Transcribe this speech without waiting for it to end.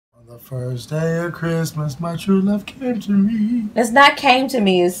The first day of Christmas, my true love came to me. It's not came to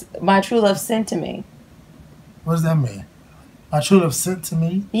me, it's my true love sent to me. What does that mean? My true love sent to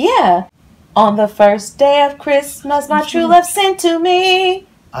me? Yeah. On the first day of Christmas, my true love sent to me.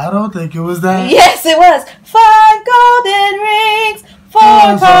 I don't think it was that. Yes, it was. 5 golden rings, 4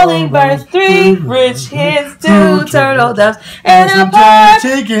 calling birds, 3 rich hens, 2 turtle doves, and a bird.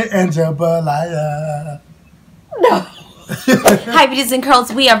 Chicken and jambalaya. No. Hi beauties and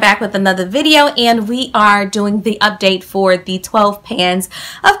curls, we are back with another video and we are doing the update for the 12 pans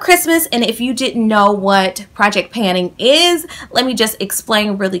of Christmas. And if you didn't know what project panning is, let me just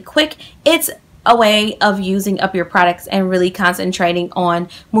explain really quick. It's a way of using up your products and really concentrating on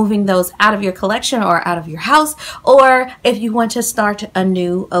moving those out of your collection or out of your house, or if you want to start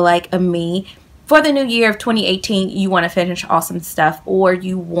anew like me for the new year of 2018, you want to finish awesome stuff, or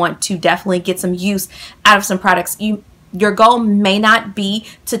you want to definitely get some use out of some products. Your goal may not be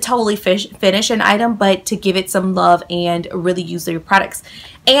to totally finish an item, but to give it some love and really use your products,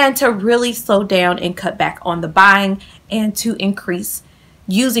 and to really slow down and cut back on the buying and to increase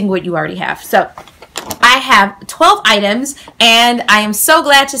using what you already have. So I have 12 items and I am so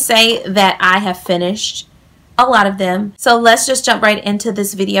glad to say that I have finished a lot of them. So let's just jump right into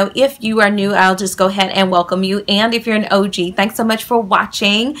this video. If you are new, I'll just go ahead and welcome you. And if you're an OG, thanks so much for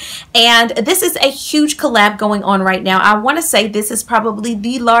watching. And this is a huge collab going on right now. I want to say this is probably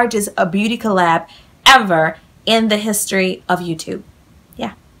the largest beauty collab ever in the history of YouTube.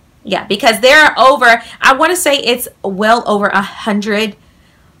 Yeah, because there are over, I want to say it's well over 100.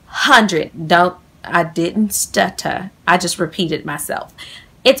 I didn't stutter. I just repeated myself.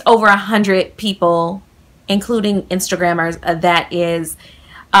 It's over 100 people, including Instagrammers,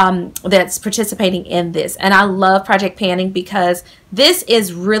 that's participating in this. And I love project panning because this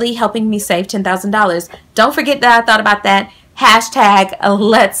is really helping me save $10,000. Don't forget that I thought about that. Hashtag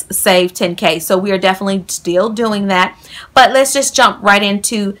let's save 10K. So we are definitely still doing that, but let's just jump right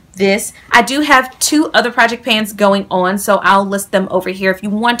into this. I do have 2 other project pans going on, so I'll list them over here if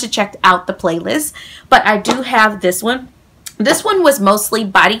you want to check out the playlist. But I do have this one. This one was mostly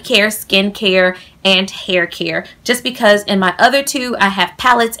body care, skin care, and hair care. Just because in my other 2, I have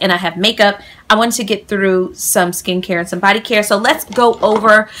palettes and I have makeup. I wanted to get through some skincare and some body care. So let's go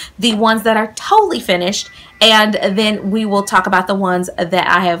over the ones that are totally finished, and then we will talk about the ones that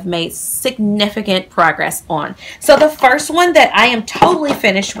I have made significant progress on. So the first one that I am totally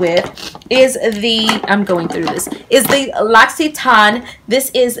finished with is I'm going through this, is the L'Occitane. This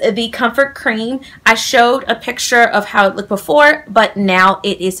is the comfort cream. I showed a picture of how it looked before, but now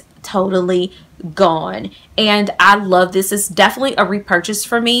it is totally gone. And I love this. It's definitely a repurchase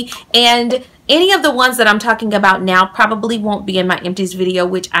for me. And any of the ones that I'm talking about now probably won't be in my empties video,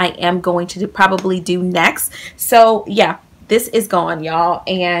 which I am going to probably do next. So yeah, this is gone, y'all,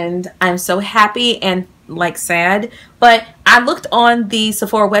 and I'm so happy and like sad. But I looked on the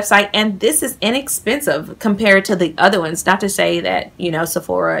Sephora website and this is inexpensive compared to the other ones. Not to say that, you know,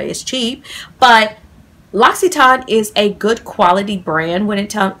 Sephora is cheap, but L'Occitane is a good quality brand when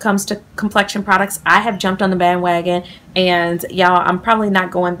it comes to complexion products. I have jumped on the bandwagon, and y'all, I'm probably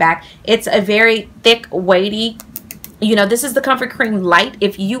not going back. It's a very thick, weighty, you know, this is the Comfort Cream Light.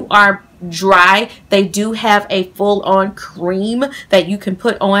 If you are dry, they do have a full-on cream that you can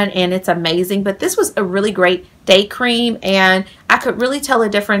put on, and it's amazing. But this was a really great day cream, and I could really tell a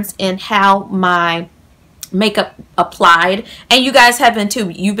difference in how my makeup applied, and you guys have been too.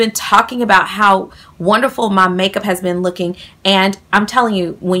 You've been talking about how wonderful my makeup has been looking, and I'm telling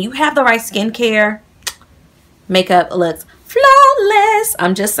you, when you have the right skincare, makeup looks flawless.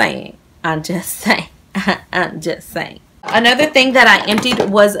 I'm just saying. I'm just saying. Another thing that I emptied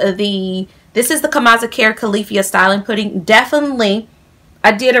was this is the Komaza Califia styling pudding. Definitely,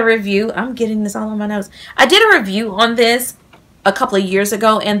 I did a review. I'm getting this all on my nose. I did a review on this a couple of years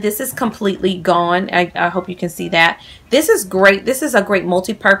ago, and this is completely gone. I hope you can see that. This is great. This is a great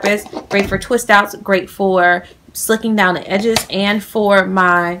multi-purpose, great for twist outs, great for slicking down the edges, and for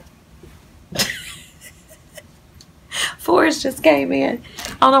my Forrest just came in.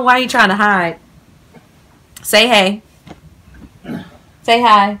 I don't know why you're trying to hide. Say hey. Say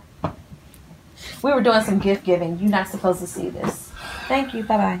hi. We were doing some gift giving. You're not supposed to see this. Thank you.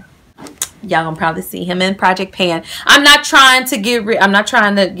 Bye-bye. Y'all gonna probably see him in Project Pan. I'm not trying to get rid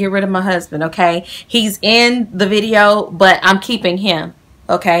of my husband, okay? He's in the video, but I'm keeping him,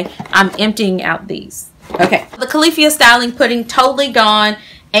 okay? I'm emptying out these. Okay. The Califia styling pudding, totally gone,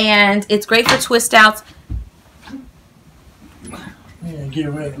 and it's great for twist outs. Yeah,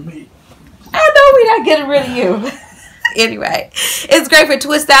 get rid of me. I know we're not getting rid of you. Anyway, it's great for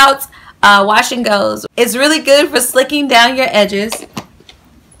twist outs, wash and goes. It's really good for slicking down your edges.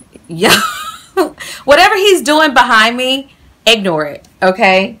 Yeah. Whatever he's doing behind me, ignore it,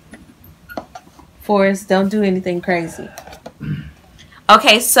 okay? Forrest, don't do anything crazy.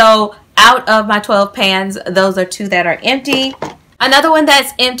 Okay, so out of my 12 pans, those are 2 that are empty. Another one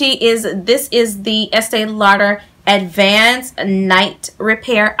that's empty is this is the Estee Lauder Advanced Night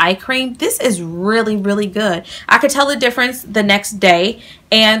Repair Eye Cream. This is really, really good. I could tell the difference the next day.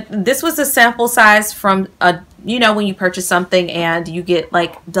 And this was a sample size from you know, when you purchase something and you get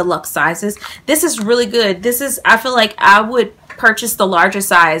like deluxe sizes. This is really good. This is, I feel like I would purchase the larger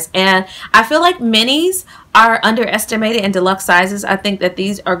size, and I feel like minis are underestimated in deluxe sizes. I think that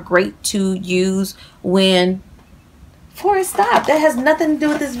these are great to use when... Forrest, stop. That has nothing to do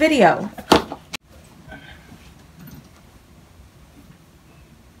with this video.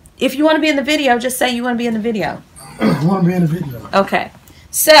 If you want to be in the video, just say you want to be in the video. I want to be in the video. Okay.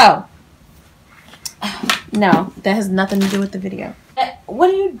 So, no, that has nothing to do with the video. What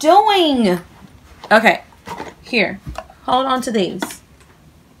are you doing? Okay. Here. Hold on to these.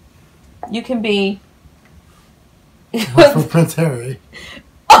 You can be... What's for Prince Harry?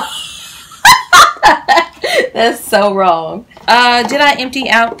 That's so wrong. Did I empty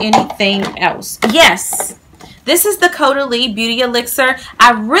out anything else? Yes. This is the Curlade Beauty Elixir.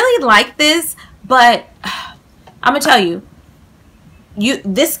 I really like this, but I'm going to tell you,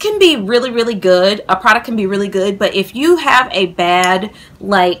 this can be really, really good. A product can be really good, but if you have a bad,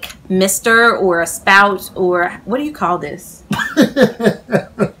 like, mister or a spout or, what do you call this?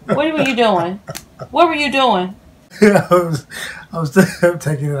 What were you doing? What were you doing? Yeah, I was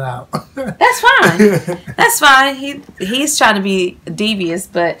taking it out. That's fine. That's fine. He's trying to be devious,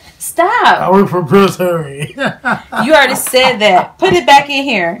 but stop. I work for Prince Harry. You already said that. Put it back in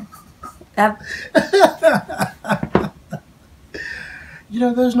here. You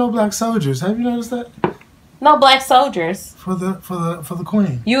know, there's no black soldiers. Have you noticed that? No black soldiers. For the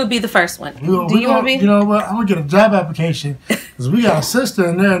Queen. You would be the first one. Do you want to be? You know what? I'm gonna get a job application because we got a sister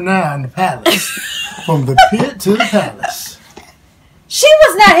in there now in the palace. From the pit to the palace. She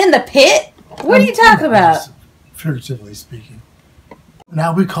was not in the pit. What are you talking about? Figuratively speaking.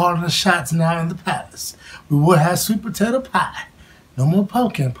 Now we calling the shots now in the palace. We will have sweet potato pie. No more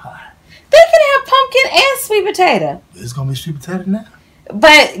pumpkin pie. They can have pumpkin and sweet potato. It's gonna be sweet potato now.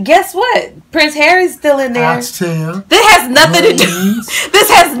 But guess what? Prince Harry's still in there. Oxtail. This has nothing to do.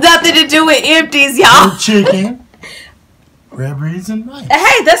 This has nothing to do with empties, y'all. Chicken. Red beans and rice.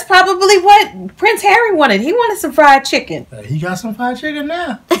 Hey, that's probably what Prince Harry wanted. He wanted some fried chicken. He got some fried chicken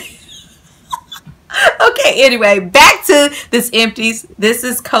now. Okay, anyway, back to this empties. This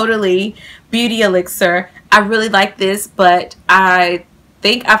is Curlade Beauty Elixir. I really like this, but I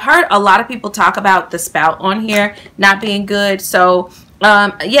think I've heard a lot of people talk about the spout on here not being good. So,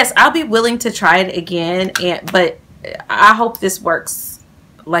 yes, I'll be willing to try it again, but I hope this works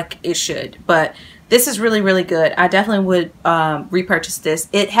like it should. But this is really, really good. I definitely would repurchase this.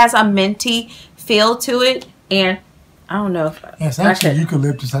 It has a minty feel to it, and I don't know if it's actually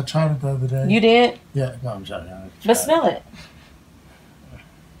eucalyptus. I tried it the other day. You did? Yeah, no, I'm joking. But smell it.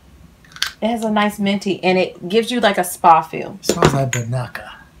 It has a nice minty, and it gives you like a spa feel. It smells like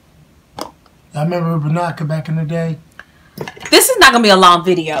Banaka. I remember Banaka back in the day. This is not going to be a long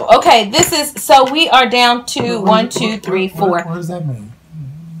video. Okay, this is, so we are down to 1, 2, 3, 4. What does that mean?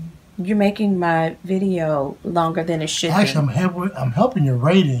 You're making my video longer than it should Actually, be. I'm helping your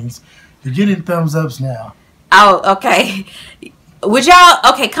ratings. You're getting thumbs ups now. Oh, okay. Would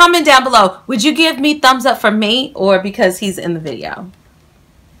y'all, okay, comment down below. Would you give me thumbs up for me or because he's in the video?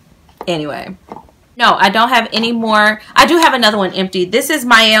 Anyway. No, I don't have any more. I do have another one empty. This is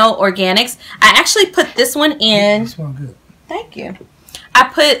Mielle Organics. I actually put this one in. This one good. Thank you. I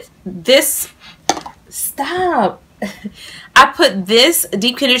put this. Stop. I put this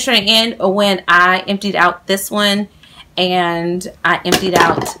deep conditioner in when I emptied out this one, and I emptied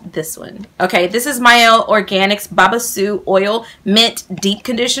out this one. Okay, this is Mielle Organics Babassu Oil Mint Deep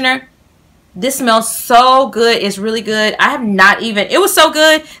Conditioner. This smells so good. It's really good. I have not even, it was so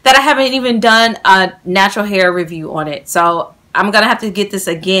good that I haven't even done a natural hair review on it. So I'm going to have to get this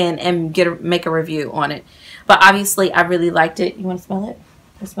again and make a review on it. But obviously I really liked it. You want to smell it?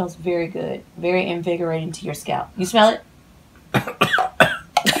 It smells very good. Very invigorating to your scalp. You smell it?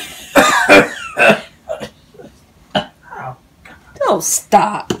 Oh,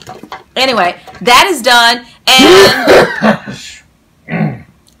 stop. Anyway, that is done.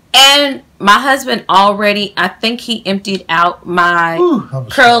 And my husband already, I think he emptied out my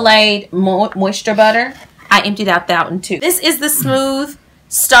Curlade Moisture Butter. I emptied out that one too. This is the Smooth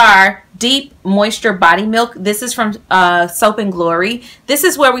Star Deep Moisture Body Milk. This is from Soap and Glory. This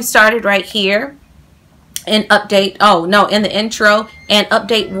is where we started right here. in update, oh no, in the intro and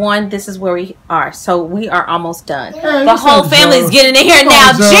update 1, this is where we are. So we are almost done. Hey, the whole family's getting in here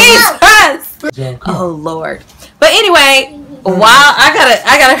now. Jesus! Oh Lord. But anyway, while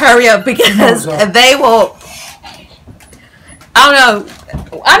I gotta hurry up because they will. I don't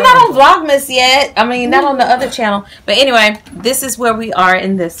know. I'm not on Vlogmas yet. I mean, not on the other channel. But anyway, this is where we are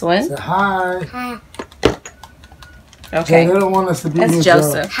in this one. Say hi. Okay. They don't want us to be That's here,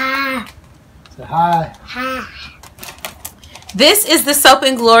 Joseph. Hi. Say hi. This is the Soap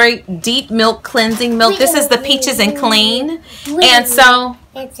and Glory Deep Milk Cleansing Milk. This is the Peaches and Clean. And so,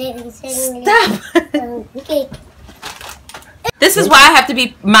 stop. This is why I have to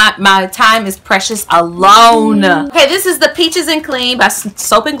be, my time is precious alone. Okay, this is the Peaches and Clean by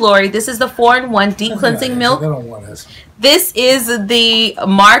Soap and Glory. This is the 4-in-1 Deep Cleansing Milk. They don't want us. This is the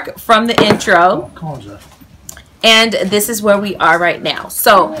mark from the intro. Come on, Jeff. And this is where we are right now.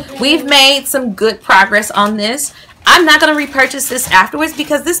 So we've made some good progress on this. I'm not going to repurchase this afterwards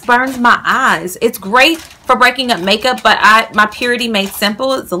because this burns my eyes. It's great for breaking up makeup, but my Purity Made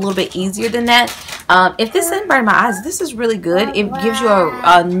Simple is a little bit easier than that. If this didn't burn my eyes, this is really good. It gives you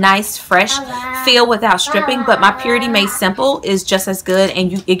a nice, fresh feel without stripping, but my Purity Made Simple is just as good,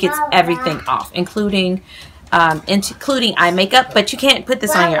 and it gets everything off, including eye makeup, but you can't put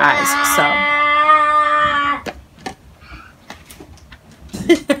this on your eyes, so.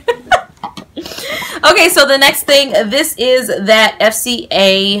 Okay, so the next thing, this is that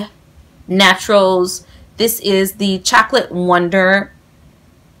FCA Naturals. This is the Chocolate Wonder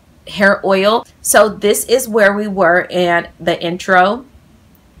hair oil. So this is where we were in the intro,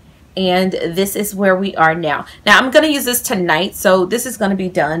 and this is where we are now. Now I'm going to use this tonight, so this is going to be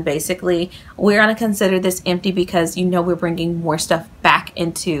done. Basically, we're going to consider this empty because you know we're bringing more stuff back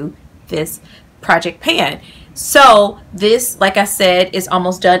into this project pan. So this, like I said, is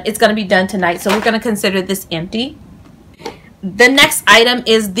almost done. It's going to be done tonight, so we're going to consider this empty. The next item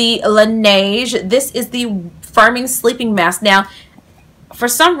is the Laneige. This is the firming sleeping mask. Now, for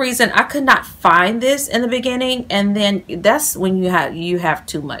some reason, I could not find this in the beginning, and then that's when you have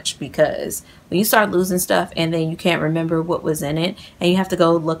too much, because when you start losing stuff and then you can't remember what was in it, and you have to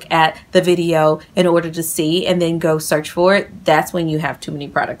go look at the video in order to see and then go search for it, that's when you have too many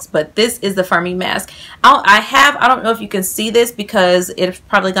products. But this is the firming mask. I don't know if you can see this because it's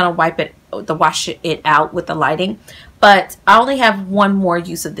probably gonna wash it out with the lighting, but I only have one more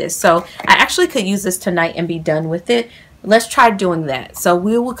use of this, so I actually could use this tonight and be done with it. Let's try doing that. So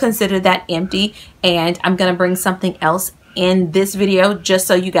we will consider that empty, and I'm going to bring something else in this video just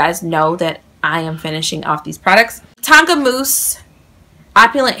so you guys know that I am finishing off these products. Tonga Mousse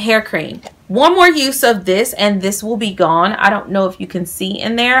Opulent Hair Cream. One more use of this and this will be gone. I don't know if you can see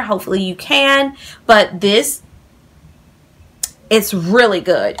in there. Hopefully you can. But this, it's really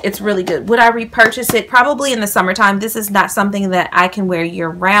good. It's really good. Would I repurchase it? Probably in the summertime. This is not something that I can wear year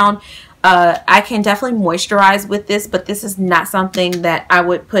round. I can definitely moisturize with this, but this is not something that I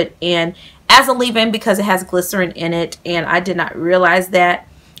would put in as a leave-in because it has glycerin in it, and I did not realize that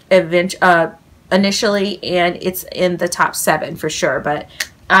initially, and it's in the top 7 for sure. But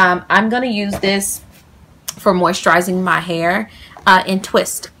I'm going to use this for moisturizing my hair in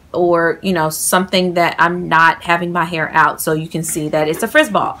twist, or something that I'm not having my hair out, so you can see that it's a frizz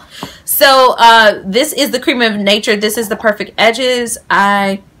ball. So this is the Cream of Nature. This is the Perfect Edges.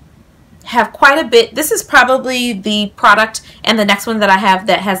 I have quite a bit. This is probably the product and the next one that I have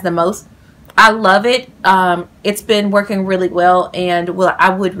that has the most. I love it. It's been working really well, and I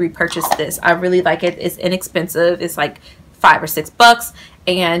would repurchase this. I really like it. It's inexpensive. It's like $5 or $6,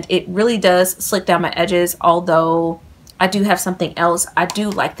 and it really does slick down my edges. Although I do have something else. I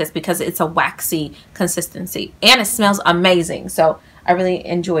do like this because it's a waxy consistency, and it smells amazing. So I really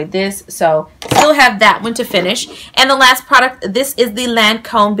enjoyed this. So still have that one to finish. And the last product, this is the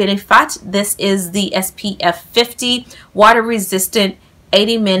Lancome Benefat. This is the SPF 50 water resistant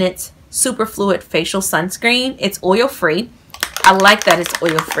 80 minutes superfluid facial sunscreen. It's oil free. I like that it's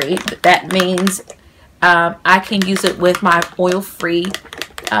oil free. That means I can use it with my oil free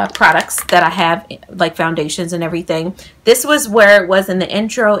products that I have, like foundations and everything. This was where it was in the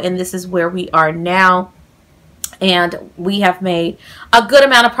intro, and this is where we are now. And we have made a good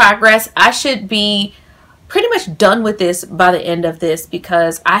amount of progress. I should be pretty much done with this by the end of this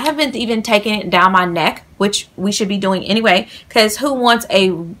because I haven't even taken it down my neck, which we should be doing anyway, because who wants a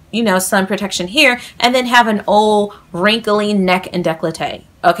sun protection here and then have an old wrinkly neck and décolleté?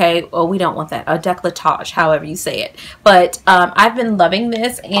 Okay, well, we don't want that. A décolletage, however you say it. But I've been loving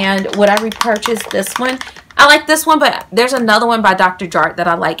this, and would I repurchase this one? I like this one, but there's another one by Dr. Jart that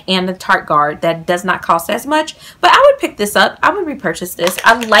I like, and the Tarte Guard that does not cost as much. But I would pick this up. I would repurchase this.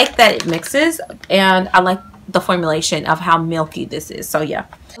 I like that it mixes, and I like the formulation of how milky this is. So yeah,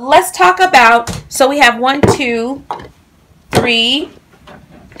 let's talk about, so we have 1, 2, 3,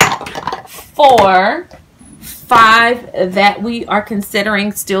 4, 5 that we are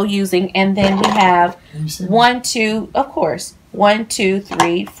considering still using, and then we have 1, 2, of course, 1, 2,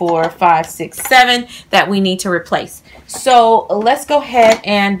 3, 4, 5, 6, 7 that we need to replace. So let's go ahead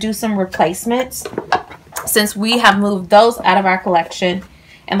and do some replacements since we have moved those out of our collection.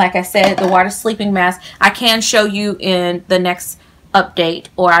 And like I said, the water sleeping mask, I can show you in the next update,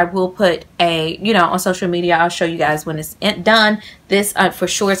 or I will put a, you know, on social media. I'll show you guys when it's done. This for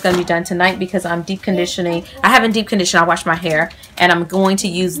sure is going to be done tonight because I'm deep conditioning. I haven't deep conditioned. I washed my hair, and I'm going to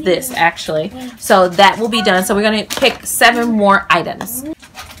use this actually. So that will be done. So we're going to pick 7 more items.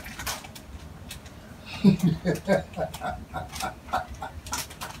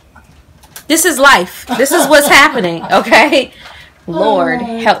 This is life. This is what's happening. Okay, Lord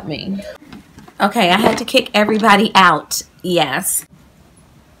help me. Okay, I had to kick everybody out. Yes.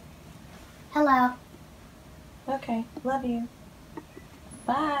 Hello. Okay, love you.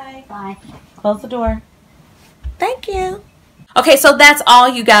 Bye. Bye. Close the door. Thank you. Okay, so that's all,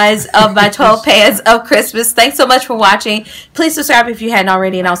 you guys, of my 12 pans of Christmas. Thanks so much for watching. Please subscribe if you hadn't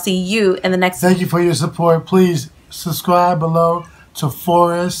already, and I'll see you in the next Thank you for your support. Please subscribe below to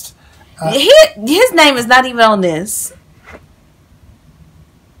Forrest. His name is not even on this.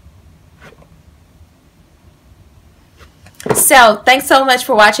 So, thanks so much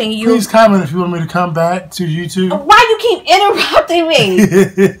for watching. Please comment if you want me to come back to YouTube. Why you keep interrupting me?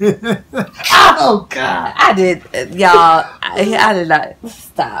 Oh, God. I did, y'all. I did not.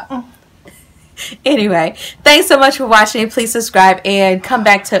 Stop. Anyway, thanks so much for watching. Please subscribe and come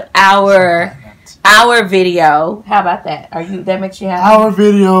back to our video. How about that? That makes you happy? Our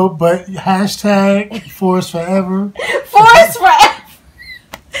video, but hashtag Forrest Forever. Forrest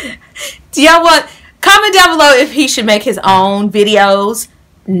Forever. Do y'all want... Comment down below if he should make his own videos,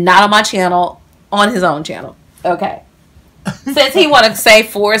 not on my channel, on his own channel. Okay. Since he want to say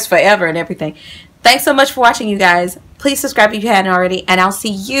Forrest Forever and everything. Thanks so much for watching, you guys. Please subscribe if you hadn't already, and I'll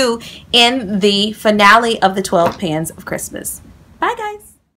see you in the finale of the 12 Pans of Christmas.